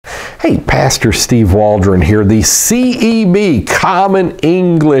Hey, Pastor Steve Waldron here, the CEB, Common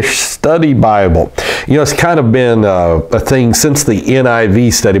English Study Bible. You know, it's kind of been a thing since the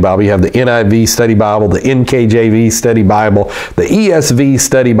NIV Study Bible. You have the NIV Study Bible, the NKJV Study Bible, the ESV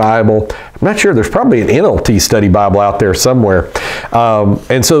Study Bible. I'm not sure, there's probably an NLT Study Bible out there somewhere.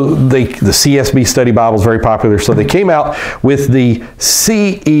 And so the CSB Study Bible is very popular, so they came out with the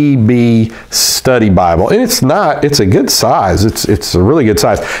CEB Study Bible. And it's a good size. It's a really good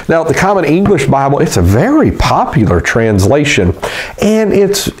size. Now, the Common English Bible, it's a very popular translation, and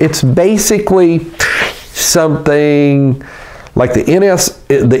it's basically something like the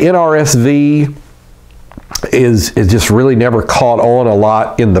NRSV is just really never caught on a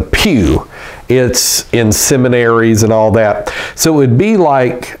lot in the pew. It's in seminaries and all that. So it would be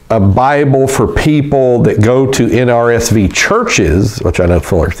like a Bible for people that go to NRSV churches, which I know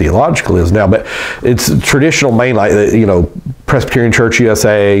Fuller Theological is now, but it's traditional main, like, you know, Presbyterian Church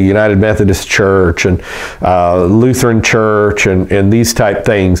USA, United Methodist Church, and Lutheran Church, and these type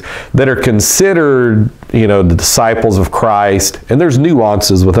things that are considered, you know, the disciples of Christ. And there's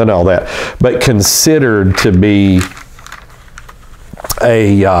nuances within all that, but considered to be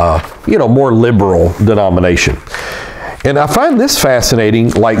a you know, more liberal denomination. And I find this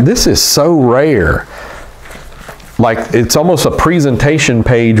fascinating. Like, this is so rare. Like, it's almost a presentation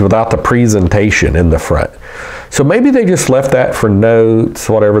page without the presentation in the front. So maybe they just left that for notes,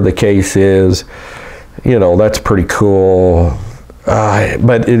 whatever the case is. You know, that's pretty cool.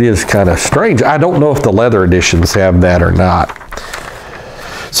 But it is kind of strange. I don't know if the leather editions have that or not.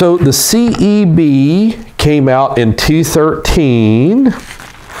 So the CEB came out in 2013.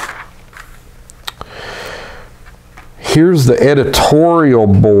 Here's the editorial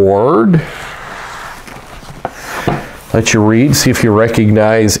board. Let you read, see if you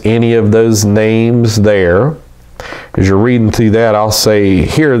recognize any of those names there. As you're reading through that, I'll say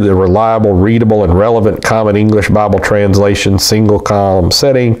here, the reliable, readable, and relevant Common English Bible translation, single column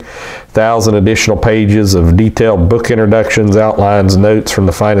setting, 1,000 additional pages of detailed book introductions, outlines, notes from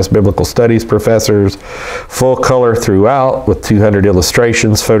the finest biblical studies professors, full color throughout with 200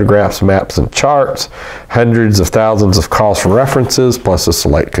 illustrations, photographs, maps, and charts, hundreds of thousands of cross-references, plus a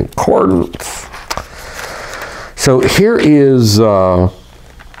select concordance. So here is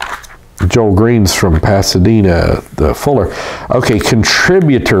Joel Green's from Pasadena, the Fuller. Okay,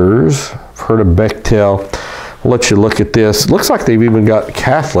 contributors. I've heard of Bechtel. I'll let you look at this. Looks like they've even got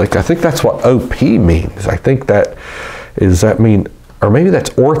Catholic. I think that's what OP means. I think that mean, or maybe that's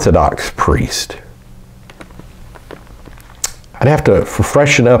Orthodox priest. I'd have to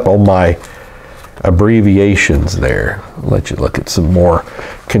freshen up on my abbreviations there. I'll let you look at some more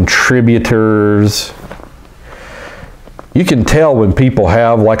contributors. You can tell when people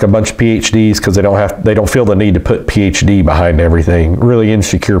have like a bunch of PhDs because they don't feel the need to put PhD behind everything. Really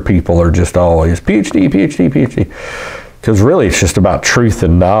insecure people are just always PhD, PhD, PhD. Because really it's just about truth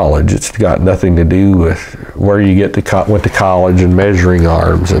and knowledge. It's got nothing to do with where you went to college and measuring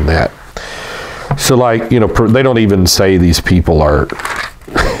arms and that. So, like, you know, they don't even say these people are,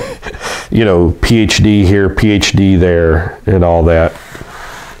 you know, PhD here, PhD there, and all that.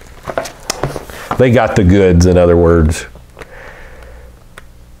 They got the goods, in other words.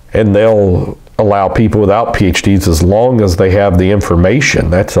 And they'll allow people without PhDs as long as they have the information.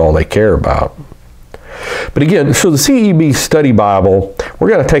 That's all they care about. But again, so the CEB Study Bible, we're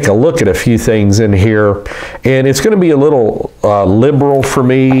going to take a look at a few things in here. And it's going to be a little liberal for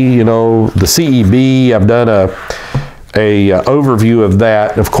me. You know, the CEB, I've done a overview of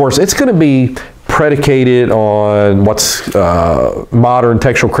that. Of course, it's going to be predicated on what's modern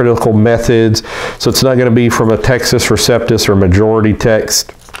textual critical methods. So it's not going to be from a Textus Receptus or majority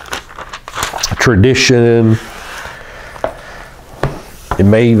text tradition. It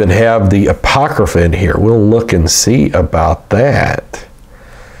may even have the Apocrypha in here. We'll look and see about that.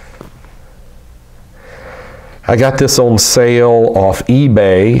 I got this on sale off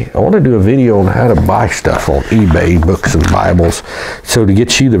eBay. I want to do a video on how to buy stuff on eBay, books and Bibles, so to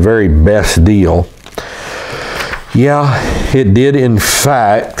get you the very best deal. Yeah, it did in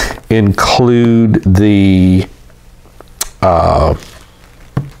fact include the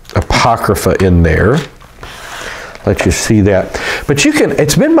Apocrypha in there. Let you see that. But you can,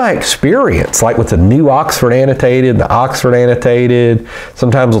 it's been my experience, like with the New Oxford Annotated, the Oxford Annotated,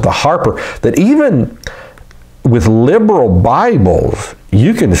 sometimes with the Harper, that even with liberal Bibles,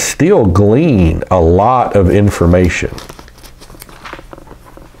 you can still glean a lot of information.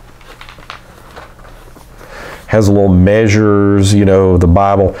 Has little measures, you know, the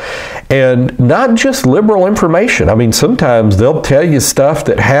Bible. And not just liberal information. I mean, sometimes they'll tell you stuff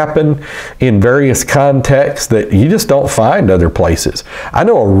that happened in various contexts that you just don't find other places. I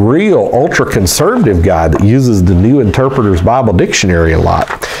know a real ultra-conservative guy that uses the New Interpreter's Bible Dictionary a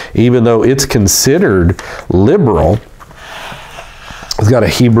lot, even though it's considered liberal. He's got a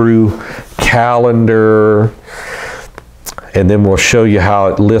Hebrew calendar, and then we'll show you how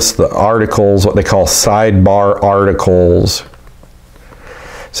it lists the articles, what they call sidebar articles.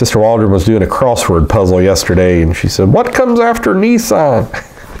 Sister Waldron was doing a crossword puzzle yesterday, and she said, "What comes after Nissan?"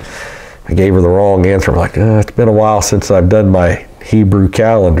 I gave her the wrong answer. I'm like, it's been a while since I've done my Hebrew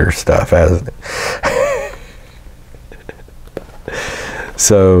calendar stuff, hasn't it?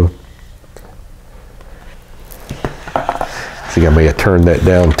 So, I think I may have turned that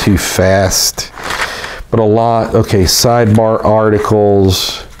down too fast. But a lot, okay, sidebar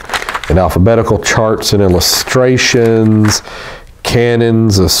articles, and alphabetical charts and illustrations,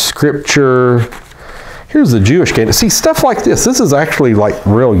 canons of scripture. Here's the Jewish canon. See, stuff like this is actually like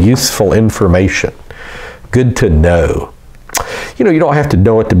real useful information. Good to know. You know, you don't have to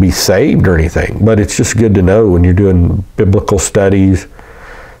know it to be saved or anything, but it's just good to know when you're doing biblical studies.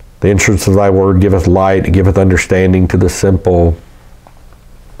 The entrance of thy word giveth light, it giveth understanding to the simple.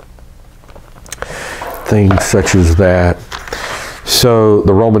 Things such as that. So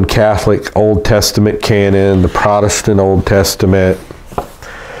the Roman Catholic Old Testament canon, the Protestant Old Testament,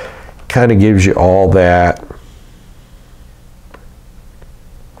 kind of gives you all that.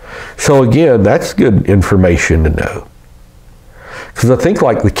 So again, that's good information to know. Because I think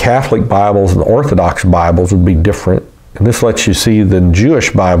like the Catholic Bibles and the Orthodox Bibles would be different. And this lets you see than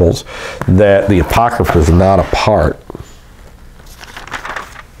Jewish Bibles that the Apocrypha is not a part.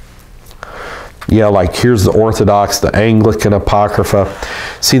 Yeah, like here's the Orthodox, the Anglican Apocrypha.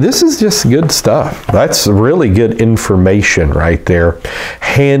 See, this is just good stuff. That's really good information right there,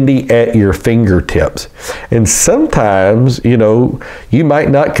 handy at your fingertips. And sometimes, you know, you might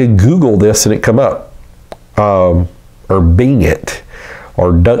not could Google this and it come up, or Bing it,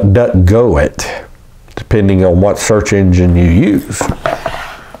 or DuckDuckGo it, depending on what search engine you use,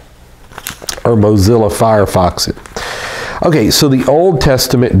 or Mozilla Firefox it. Okay, so the Old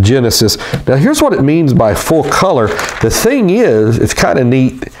Testament Genesis. Now here's what it means by full color. The thing is, it's kind of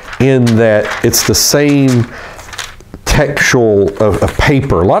neat in that it's the same textual of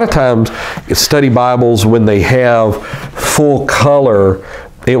paper. A lot of times, study Bibles, when they have full color,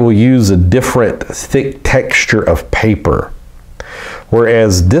 it will use a different thick texture of paper.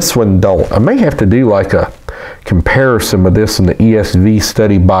 Whereas this one don't. I may have to do like a comparison with this in the ESV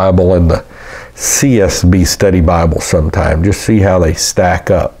Study Bible and the CSB Study Bible sometime. Just see how they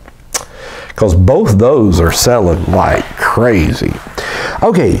stack up. Because both those are selling like crazy.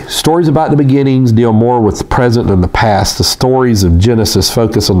 Okay, stories about the beginnings deal more with the present than the past. The stories of Genesis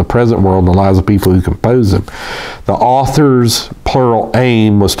focus on the present world and the lives of people who compose them. The author's plural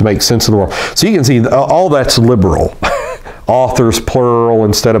aim was to make sense of the world. So you can see all that's liberal. Authors plural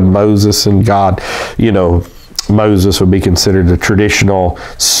instead of Moses and God. You know, Moses would be considered the traditional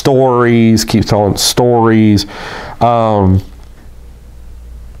stories, keeps telling stories.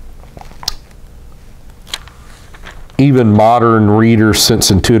 Even modern readers sense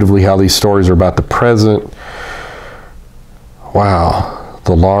intuitively how these stories are about the present. Wow,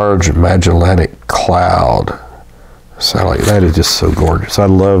 the large Magellanic Cloud. Satellite, that is just so gorgeous. I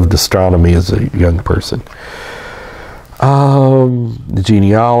loved astronomy as a young person. The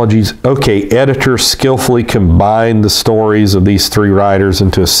genealogies. Okay, editors skillfully combined the stories of these three writers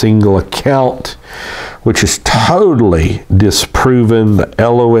into a single account, which is totally disproven. The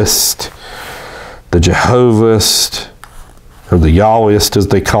Elohist, the Jehovahist, or the Yahwehist as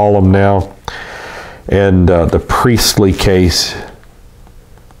they call them now, and the priestly case.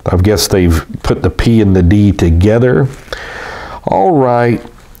 I guess they've put the P and the D together. All right,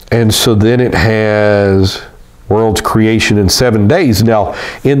 and so then it has world's creation in 7 days. Now,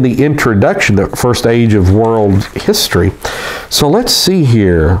 in the introduction, the first age of world history. So let's see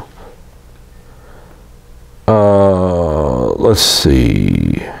here. Let's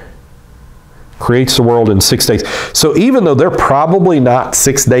see. Creates the world in 6 days. So even though they're probably not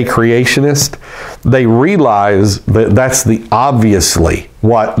 6-day creationists, they realize that that's obviously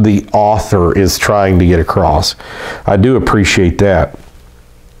what the author is trying to get across. I do appreciate that.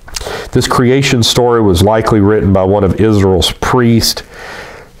 This creation story was likely written by one of Israel's priests.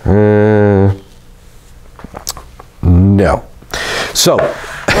 No. So,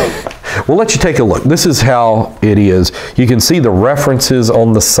 we'll let you take a look. This is how it is. You can see the references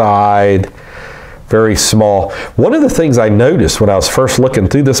on the side. Very small. One of the things I noticed when I was first looking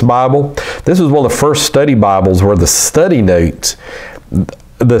through this Bible, this was one of the first study Bibles where the study notes,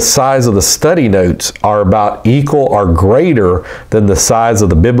 the size of the study notes are about equal or greater than the size of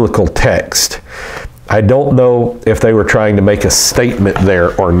the biblical text. I don't know if they were trying to make a statement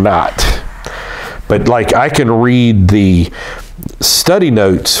there or not. But like, I can read the study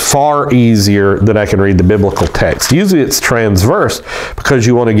notes far easier than I can read the biblical text. Usually it's transverse because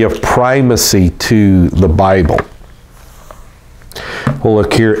you want to give primacy to the Bible. We'll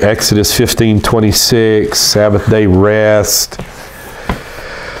look here, Exodus 15:26, Sabbath day rest.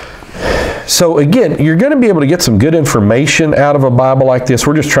 So again, you're going to be able to get some good information out of a Bible like this.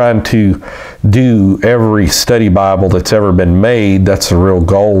 We're just trying to do every study Bible that's ever been made. That's the real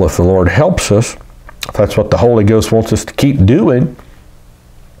goal if the Lord helps us. If that's what the Holy Ghost wants us to keep doing.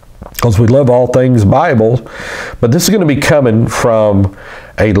 Because we love all things Bible. But this is going to be coming from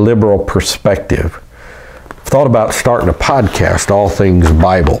a liberal perspective. I've thought about starting a podcast, All Things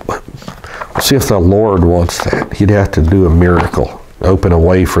Bible. We'll see if the Lord wants that. He'd have to do a miracle. Open a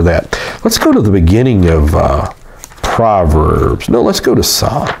way for that. Let's go to the beginning of Proverbs. No, let's go to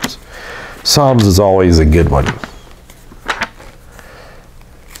Psalms. Psalms is always a good one.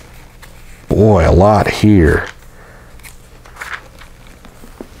 Boy, a lot here.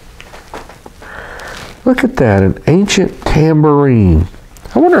 Look at that, an ancient tambourine.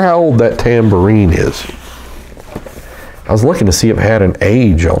 I wonder how old that tambourine is. I was looking to see if it had an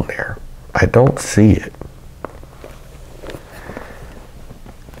age on there. I don't see it.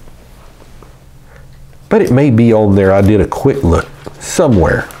 But it may be on there. I did a quick look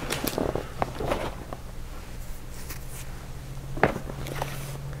somewhere.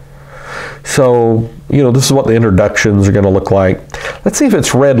 So, you know, this is what the introductions are going to look like. Let's see if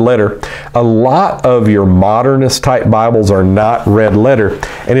it's red letter. A lot of your modernist type Bibles are not red letter.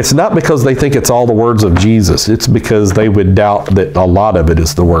 And it's not because they think it's all the words of Jesus. It's because they would doubt that a lot of it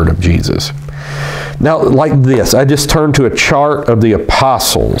is the word of Jesus. Now, like this, I just turned to a chart of the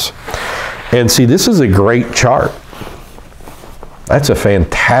apostles. And see, this is a great chart. That's a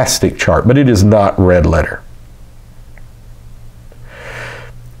fantastic chart, but it is not red letter.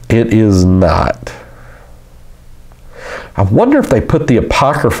 It is not. I wonder if they put the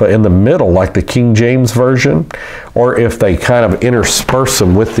Apocrypha in the middle like the King James Version, or if they kind of intersperse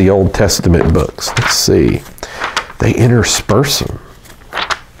them with the Old Testament books. Let's see. They intersperse them.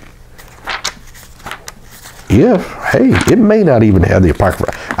 Yeah, hey, it may not even have the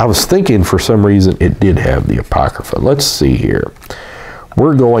Apocrypha. I was thinking for some reason it did have the Apocrypha. Let's see here.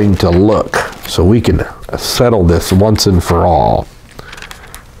 We're going to look so we can settle this once and for all.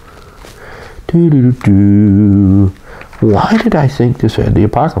 Why did I think this had the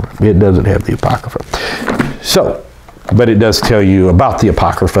Apocrypha? It doesn't have the Apocrypha. So, but it does tell you about the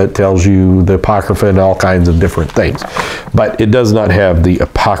Apocrypha. It tells you the Apocrypha and all kinds of different things. But it does not have the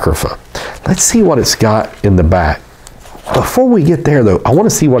Apocrypha. Let's see what it's got in the back. Before we get there, though, I want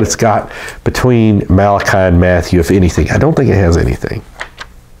to see what it's got between Malachi and Matthew, if anything. I don't think it has anything.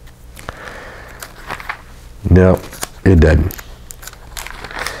 No, it doesn't.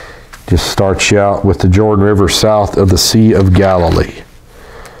 Just starts you out with the Jordan River south of the Sea of Galilee.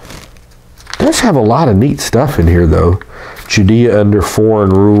 It does have a lot of neat stuff in here, though. Judea under foreign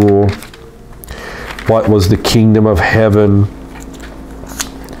rule. What was the kingdom of heaven?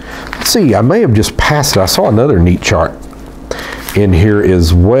 Let's see, I may have just passed it. I saw another neat chart in here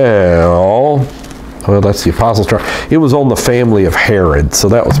as well. Well, that's the Apostles' chart. It was on the family of Herod, so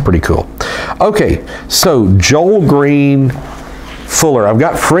that was pretty cool. Okay, so Joel Green, Fuller. I've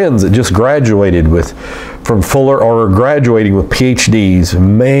got friends that just graduated from Fuller or are graduating with PhDs.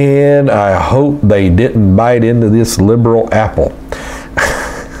 Man, I hope they didn't bite into this liberal apple.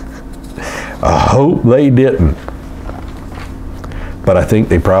 I hope they didn't. But I think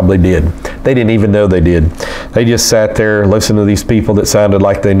they probably did. They didn't even know they did. They just sat there, listened to these people that sounded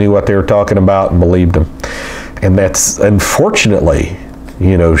like they knew what they were talking about and believed them. And that's, unfortunately,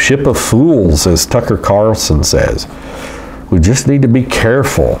 you know, ship of fools, as Tucker Carlson says. We just need to be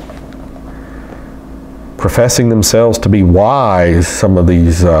careful. Professing themselves to be wise, some of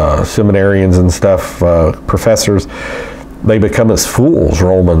these seminarians and stuff, professors, they become as fools,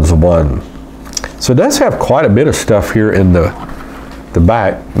 Romans 1. So it does have quite a bit of stuff here in the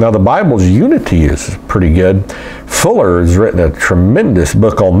back. Now the Bible's unity is pretty good. Fuller has written a tremendous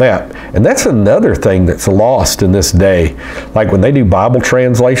book on that. And that's another thing that's lost in this day. Like when they do Bible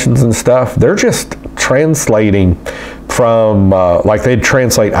translations and stuff, they're just translating from, like they'd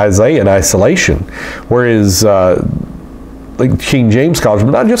translate Isaiah in isolation. Whereas like King James scholars,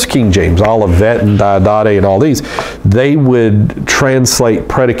 but not just King James, Olivet and Diodati and all these, they would translate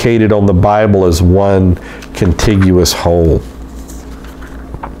predicated on the Bible as one contiguous whole.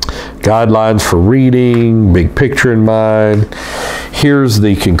 Guidelines for reading, big picture in mind. Here's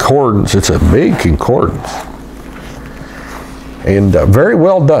the concordance. It's a big concordance. And very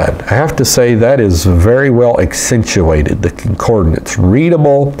well done. I have to say that is very well accentuated, the concordance. It's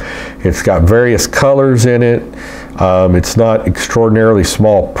readable. It's got various colors in it. It's not extraordinarily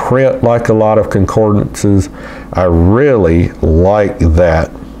small print like a lot of concordances. I really like that.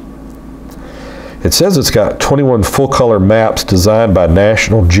 It says it's got 21 full-color maps designed by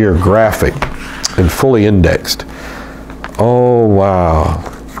National Geographic and fully indexed. Oh, wow.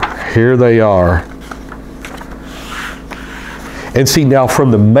 Here they are. And see, now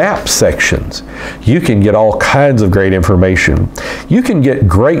from the map sections, you can get all kinds of great information. You can get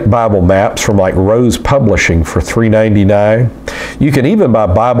great Bible maps from like Rose Publishing for $3.99. You can even buy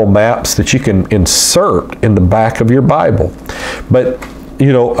Bible maps that you can insert in the back of your Bible. But,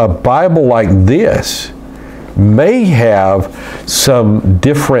 you know, a Bible like this may have some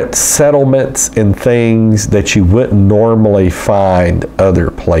different settlements and things that you wouldn't normally find other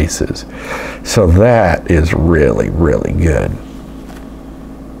places. So that is really, really good.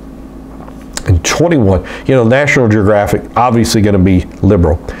 And 21, you know, National Geographic, obviously going to be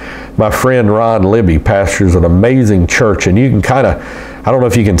liberal. My friend Ron Libby pastors an amazing church, and you can kind of, I don't know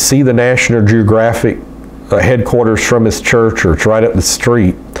if you can see the National Geographic headquarters from his church, or it's right up the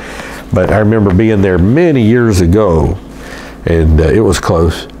street. But I remember being there many years ago, and it was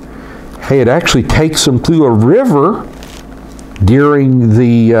close. Hey, it actually takes them through a river during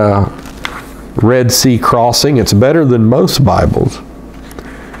the Red Sea crossing. It's better than most Bibles.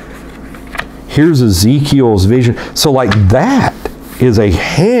 Here's Ezekiel's vision. So like that is a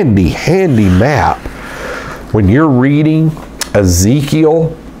handy, handy map. When you're reading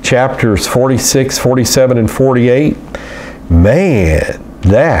Ezekiel chapters 46, 47, and 48, man,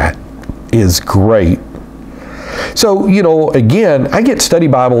 that is great. So, you know, again, I get study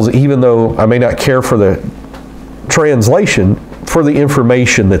Bibles even though I may not care for the translation, for the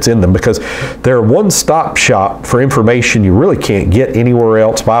information that's in them, because they're a one-stop shop for information you really can't get anywhere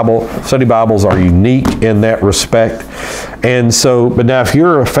else. Study Bibles are unique in that respect. And so, but now if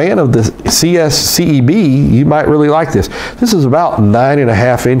you're a fan of the CEB, you might really like this. This is about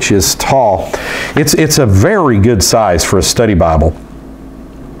 9.5 inches tall. It's a very good size for a study Bible.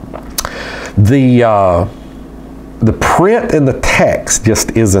 The print and the text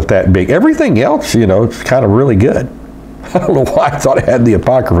just isn't that big. Everything else, you know, it's kind of really good. I don't know why I thought it had the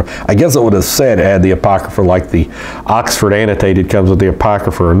Apocrypha. I guess it would have said it had the Apocrypha, like the Oxford Annotated comes with the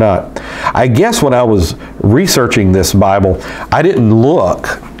Apocrypha or not. I guess when I was researching this Bible, I didn't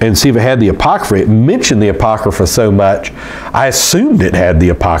look and see if it had the Apocrypha. It mentioned the Apocrypha so much, I assumed it had the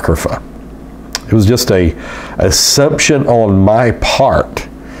Apocrypha. It was just an assumption on my part.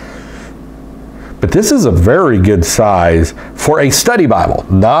 But this is a very good size for a study Bible,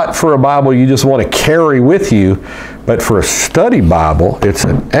 not for a Bible you just want to carry with you, but for a study Bible, it's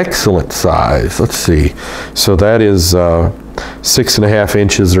an excellent size. Let's see. So that is 6.5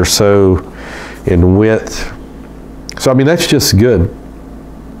 inches or so in width. So, I mean, that's just good.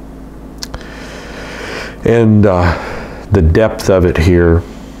 And the depth of it here,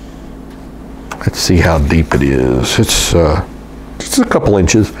 let's see how deep it is. It's just a couple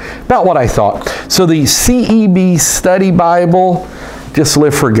inches, about what I thought. So the CEB Study Bible, just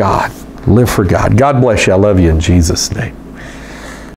live for God. Live for God. God bless you. I love you in Jesus' name.